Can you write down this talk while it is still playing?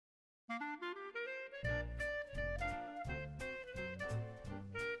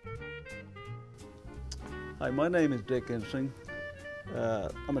Hi, my name is Dick Ensing.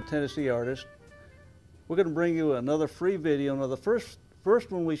 I'm a Tennessee artist. We're going to bring you another free video. Now, the first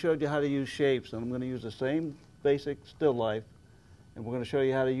one we showed you how to use shapes, and I'm going to use the same basic still life, and we're going to show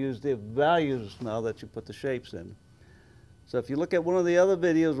you how to use the values now that you put the shapes in. So if you look at one of the other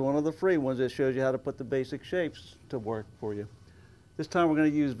videos, one of the free ones, it shows you how to put the basic shapes to work for you. This time we're going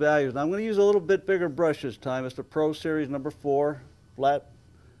to use values. Now I'm going to use a little bit bigger brush this time. It's the Pro Series number 4, flat.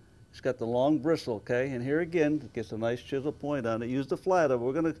 It's got the long bristle, okay? And here again, it gets a nice chisel point on it. Use the flatter.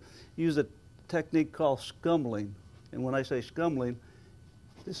 We're going to use a technique called scumbling. And when I say scumbling,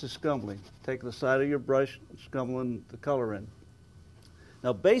 this is scumbling. Take the side of your brush and scumbling the color in.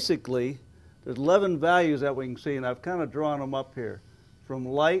 Now basically, there's 11 values that we can see, and I've kind of drawn them up here. From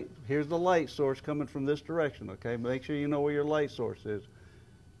light, here's the light source coming from this direction, okay? Make sure you know where your light source is.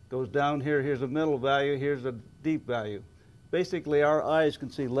 Goes down here, here's a middle value, here's a deep value. Basically, our eyes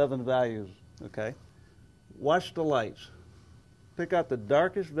can see 11 values, okay? Watch the lights. Pick out the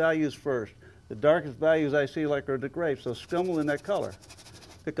darkest values first. The darkest values I see like are the grapes, so scumble in that color.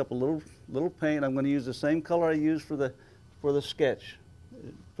 Pick up a little paint. I'm going to use the same color I used for the sketch,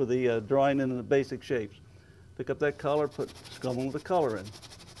 for the drawing in the basic shapes. Pick up that color, put scumble the color in.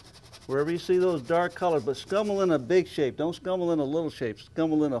 Wherever you see those dark colors, but scumble in a big shape. Don't scumble in a little shape.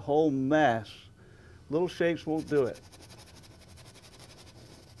 Scumble in a whole mass. Little shapes won't do it.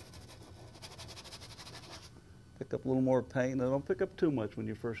 Pick up a little more paint. Now don't pick up too much when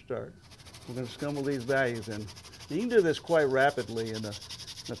you first start. We're going to scumble these values in. You can do this quite rapidly in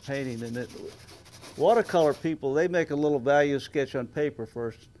the painting. And watercolor people, they make a little value sketch on paper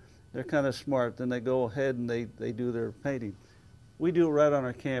first. They're kind of smart. Then they go ahead and they do their painting. We do it right on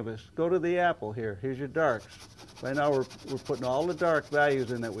our canvas. Go to the apple here. Here's your darks. Right now we're putting all the dark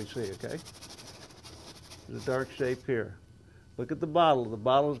values in that we see, okay? There's a dark shape here. Look at the bottle. The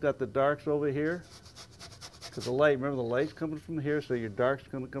bottle's got the darks over here. Because the light, remember the light's coming from here, so your dark's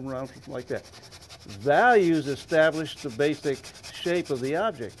going to come around like that. Values establish the basic shape of the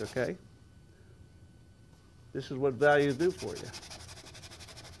object, okay? This is what values do for you.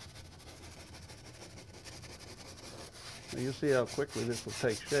 Now you'll see how quickly this will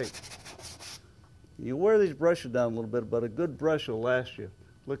take shape. You wear these brushes down a little bit, but a good brush will last you.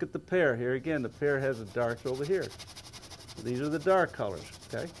 Look at the pear. Here again, the pear has the darks over here. These are the dark colors,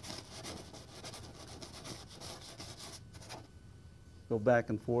 okay? Go back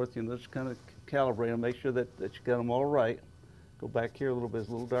and forth, you know, just kind of calibrate them, make sure that you got them all right. Go back here a little bit, it's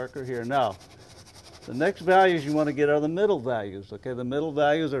a little darker here. Now, the next values you want to get are the middle values, okay? The middle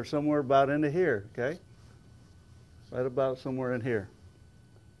values are somewhere about into here, okay? Right about somewhere in here.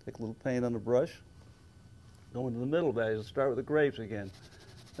 Take a little paint on the brush. Go into the middle values. Let's start with the grapes again.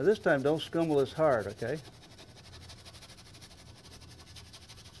 Now this time, don't scumble as hard, okay?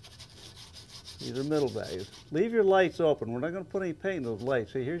 These are middle values. Leave your lights open. We're not going to put any paint in those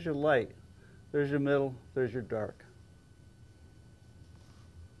lights. See, here's your light. There's your middle. There's your dark.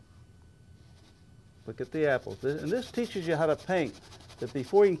 Look at the apples. And this teaches you how to paint. That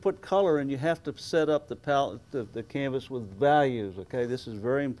before you can put color in, you have to set up the palette, the canvas with values, okay? This is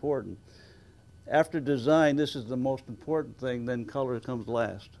very important. After design, this is the most important thing, then color comes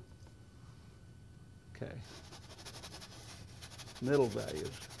last. Okay. Middle values.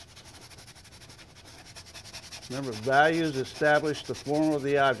 Remember, values establish the form of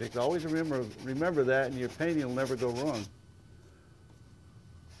the object. Always remember that, and your painting will never go wrong.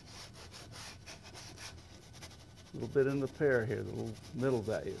 A little bit in the pear here, the little middle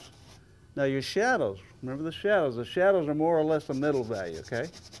values. Now your shadows, remember the shadows. The shadows are more or less a middle value, okay?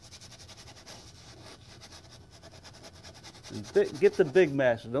 And get the big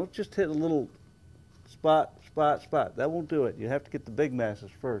masses. Don't just hit a little spot. That won't do it. You have to get the big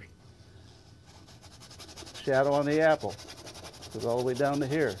masses first. Shadow on the apple goes all the way down to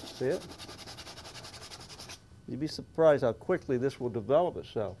here. See it? You'd be surprised how quickly this will develop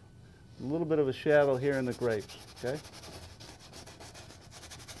itself. A little bit of a shadow here in the grapes, okay?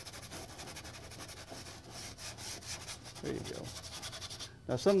 There you go.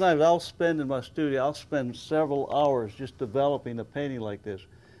 Now sometimes I'll spend in my studio, I'll spend several hours just developing a painting like this.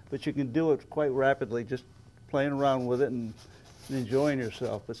 But you can do it quite rapidly, just playing around with it and enjoying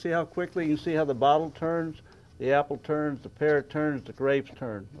yourself. But see how quickly you can see how the bottle turns, the apple turns, the pear turns, the grapes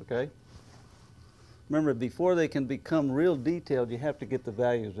turn, okay? Remember, before they can become real detailed, you have to get the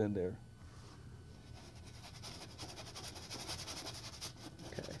values in there.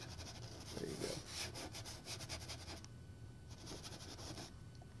 Okay, there you go.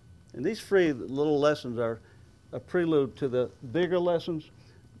 And these free little lessons are a prelude to the bigger lessons.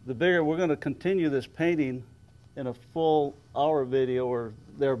 The bigger, we're going to continue this painting in a full hour video or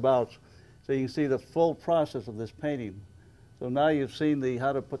thereabouts. So so you can see the full process of this painting. So now you've seen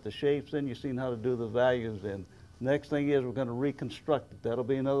how to put the shapes in, you've seen how to do the values in. Next thing is we're going to reconstruct it. That'll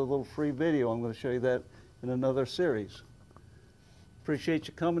be another little free video. I'm going to show you that in another series. Appreciate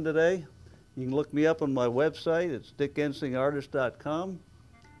you coming today. You can look me up on my website. It's dickensing.artist.com,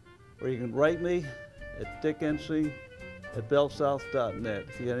 or you can write me at dickensing@bellsouth.net.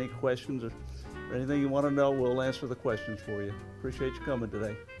 If you have any questions or anything you want to know, we'll answer the questions for you. Appreciate you coming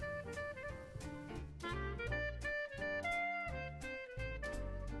today.